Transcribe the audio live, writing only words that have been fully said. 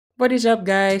What is up,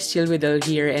 guys? Chill with Rodel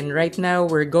here, and right now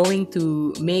we're going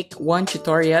to make one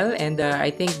tutorial, and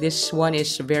I think this one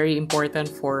is very important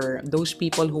for those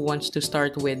people who wants to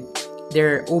start with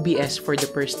their OBS for the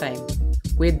first time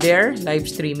with their live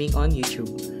streaming on YouTube.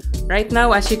 Right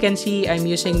now, as you can see, I'm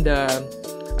using the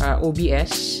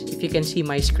OBS, if you can see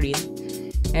my screen,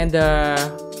 and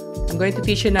I'm going to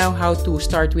teach you now how to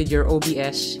start with your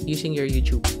OBS using your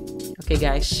YouTube. Okay,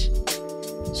 guys?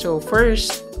 So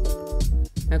first,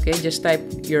 okay, just type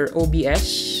your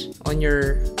OBS on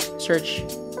your search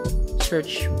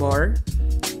bar.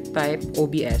 Type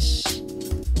OBS.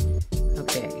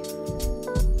 Okay.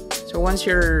 So once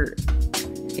you're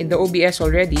in the OBS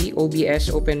already, OBS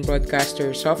Open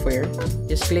Broadcaster software,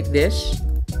 just click this.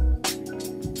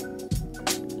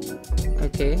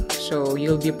 Okay, so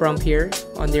you'll be prompted here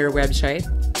on their website.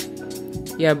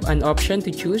 You have an option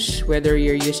to choose whether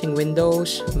you're using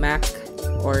Windows, Mac,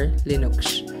 or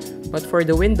Linux. But for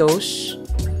the Windows,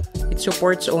 it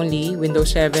supports only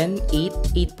Windows 7, 8,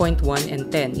 8.1, and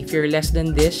 10. If you're less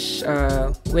than this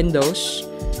Windows,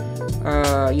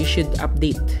 you should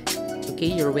update,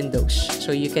 okay, your Windows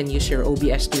so you can use your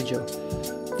OBS Studio.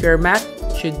 If your Mac,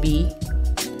 should be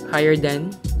higher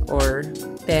than or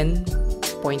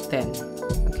 10.10,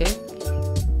 okay,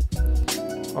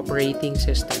 operating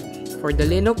system. For the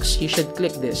Linux, you should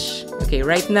click this. Okay,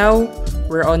 right now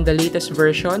we're on the latest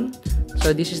version.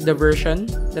 So this is the version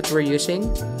that we're using,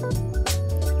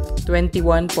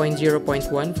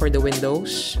 21.0.1 for the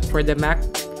Windows. For the Mac,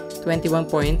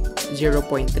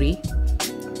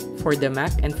 21.0.3 for the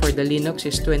Mac, and for the Linux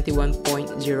is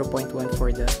 21.0.1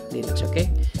 for the Linux. Okay,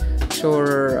 so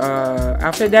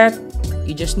after that,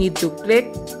 you just need to click,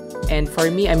 and for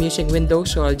me, I'm using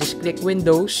Windows, so I'll just click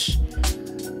Windows.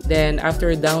 Then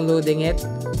after downloading it,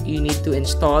 you need to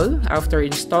install. After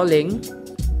installing,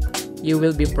 you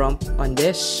will be prompted on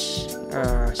this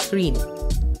screen.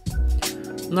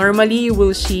 Normally, you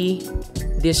will see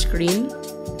this screen,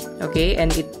 okay,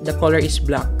 and the color is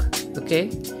black,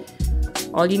 okay.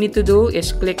 All you need to do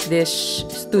is click this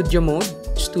studio mode.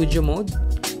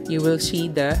 You will see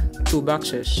the two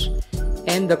boxes,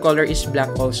 and the color is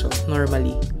black also.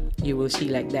 Normally, you will see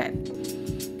like that.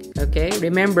 Okay,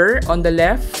 remember, on the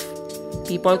left,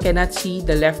 people cannot see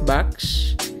the left box.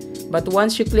 But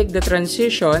once you click the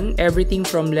transition, everything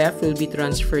from left will be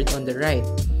transferred on the right.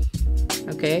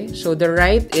 Okay, so the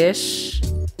right is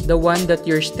the one that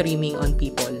you're streaming on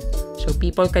people. So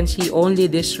people can see only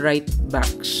this right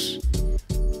box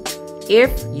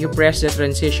if you press the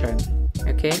transition.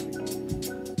 Okay.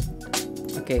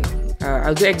 Okay,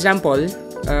 I'll do example.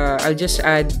 I'll just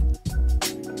add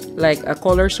like a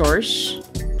color source.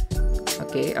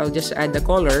 Okay, I'll just add the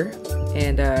color,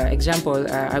 and example,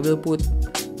 I will put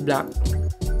black.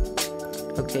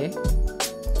 Okay,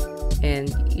 and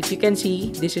if you can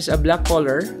see, this is a black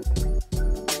color.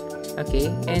 Okay,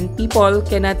 and people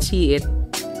cannot see it.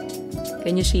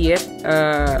 Can you see it?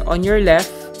 On your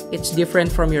left, it's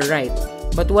different from your right,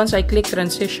 but once I click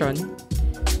transition,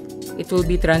 it will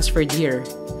be transferred here.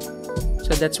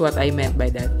 So that's what I meant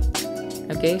by that.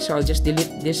 Okay, so I'll just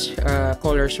delete this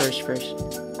color source first.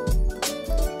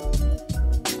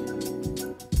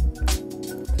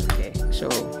 So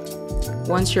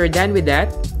once you're done with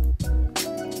that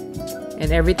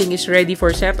and everything is ready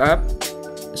for setup,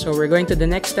 so we're going to the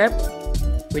next step,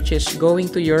 which is going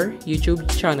to your YouTube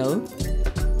channel.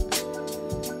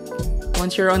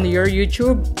 Once you're on your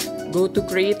YouTube, go to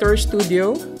Creator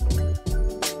Studio,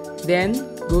 then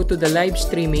go to the live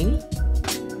streaming.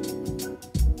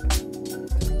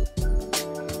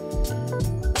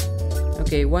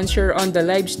 Okay, once you're on the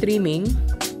live streaming,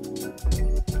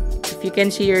 you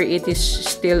can see here it is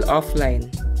still offline.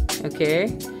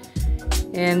 Okay,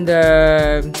 and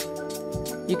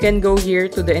you can go here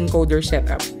to the encoder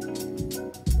setup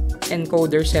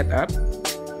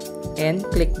and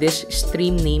click this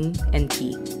stream name and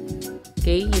key.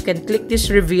 Okay, you can click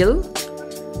this reveal.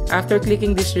 After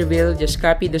clicking this reveal, just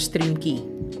copy the stream key.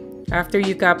 After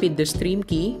you copied the stream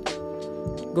key,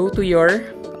 go to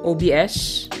your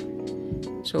OBS.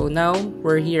 So now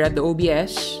we're here at the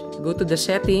OBS. Go to the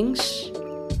settings,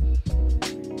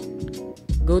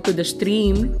 go to the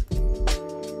stream.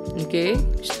 Okay,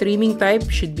 streaming type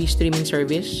should be streaming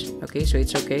service. Okay, so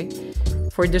it's okay.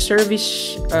 For the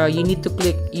service, you need to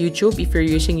click YouTube if you're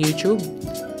using YouTube.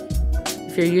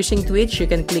 If you're using Twitch, you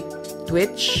can click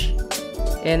Twitch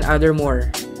and other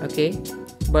more. Okay,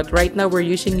 but right now we're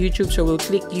using YouTube, so we'll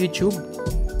click YouTube.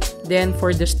 Then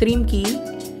for the stream key,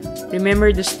 remember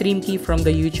the stream key from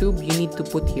the YouTube you need to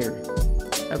put here.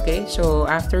 Okay, so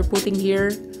after putting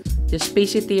here, just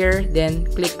paste it here, then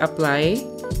click apply,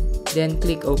 then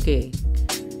click OK.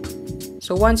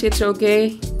 So once it's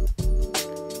okay,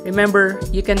 remember,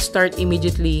 you can start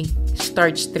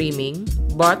streaming.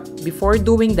 But before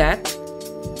doing that,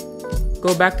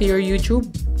 go back to your YouTube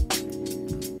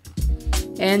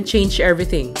and change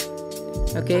everything.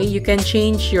 Okay, you can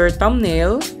change your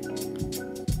thumbnail.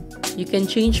 You can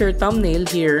change your thumbnail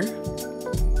here.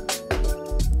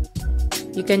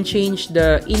 You can change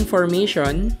the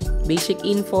information. Basic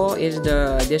info is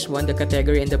this one, the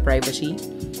category and the privacy.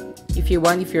 If you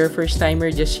want, if you're a first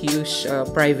timer, just use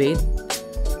private,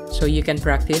 so you can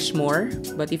practice more.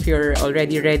 But if you're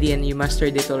already ready and you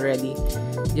mastered it already,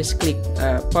 just click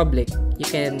public. You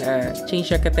can change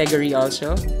the category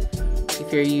also.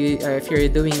 If you're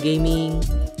doing gaming,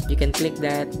 you can click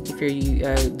that. If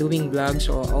you're doing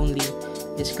vlogs or only,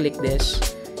 just click this.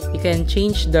 You can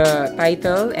change the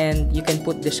title and you can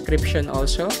put description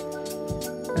also.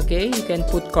 Okay, you can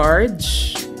put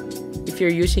cards. If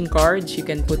you're using cards, you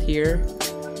can put here.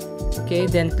 Okay,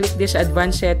 then click this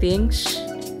advanced settings.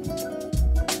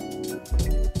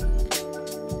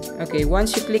 Okay,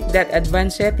 once you click that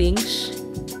advanced settings,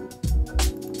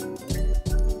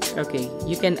 okay,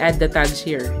 you can add the tags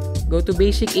here. Go to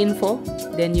basic info,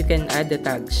 then you can add the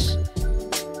tags.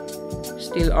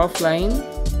 Still offline,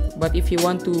 but if you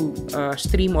want to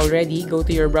stream already, go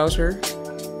to your browser,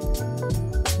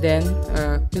 then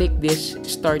click this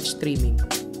start streaming.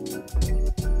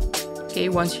 Okay,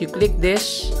 once you click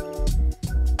this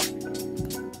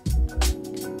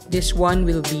one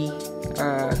will be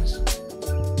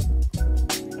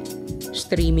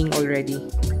streaming already.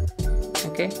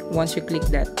 Okay, once you click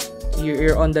that,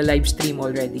 you're on the live stream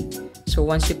already. So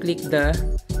once you click the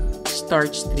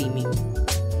start streaming,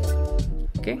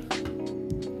 okay,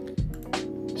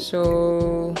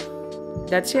 so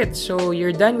that's it. So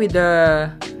you're done with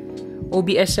the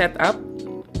OBS setup,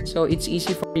 so it's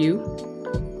easy for you.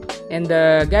 And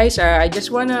guys, I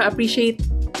just wanna appreciate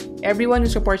everyone who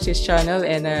supports this channel,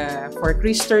 and for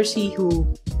Cruz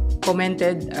who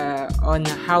commented on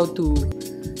how to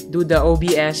do the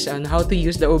OBS, on how to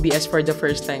use the OBS for the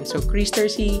first time. So Cruz,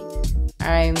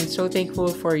 I'm so thankful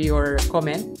for your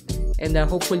comment, and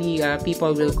hopefully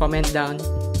people will comment down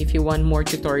if you want more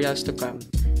tutorials to come.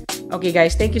 Okay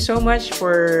guys, thank you so much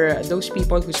for those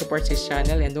people who support this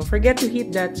channel, and don't forget to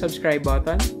hit that subscribe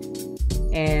button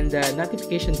and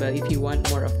notification bell if you want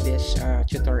more of these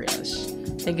tutorials.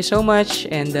 Thank you so much,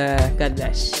 and God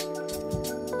bless.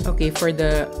 Okay, for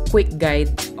the quick guide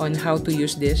on how to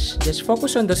use this, just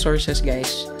focus on the sources,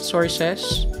 guys.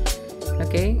 Sources.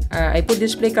 Okay, I put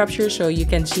display capture so you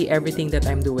can see everything that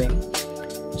I'm doing.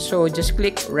 So just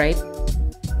click right,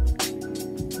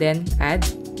 then add,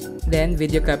 then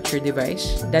video capture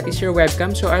device. That is your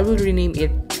webcam, so I will rename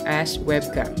it as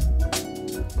webcam.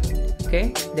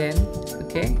 Okay, then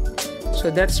okay, so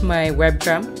that's my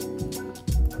webcam.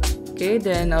 Okay,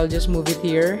 then I'll just move it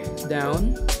here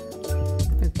down.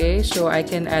 Okay, so I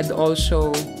can add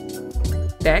also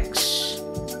text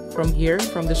from here,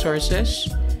 from the sources.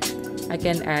 I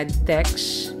can add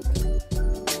text.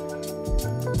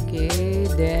 Okay,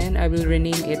 then I will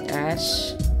rename it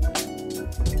as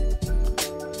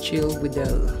chill with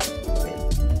Dela.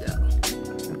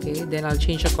 Okay, then I'll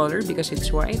change the color because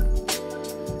it's white.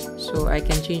 So I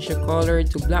can change the color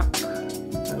to black.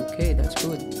 Okay, that's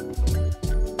good.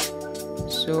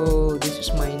 So this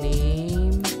is my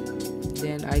name.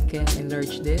 Then I can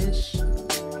enlarge this.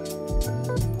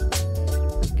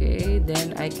 Okay,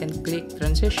 then I can click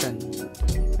transition.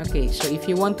 Okay, so if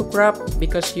you want to crop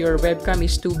because your webcam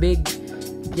is too big,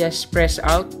 just press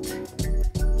out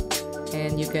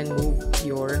and you can move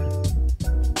your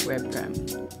webcam.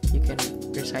 You can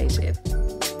resize it.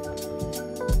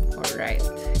 Alright.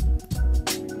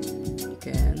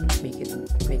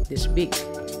 Make this big,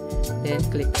 then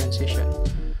click transition.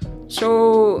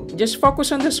 So just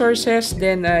focus on the sources,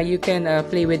 then you can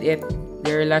play with it.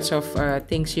 There are lots of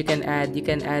things you can add. You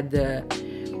can add the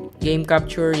game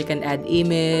capture, you can add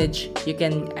image, you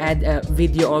can add a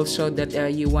video also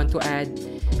that you want to add,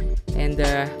 and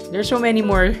there's so many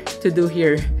more to do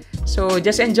here. So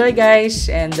just enjoy guys,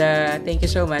 and thank you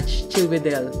so much. Chill with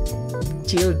Dela.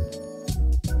 Chill.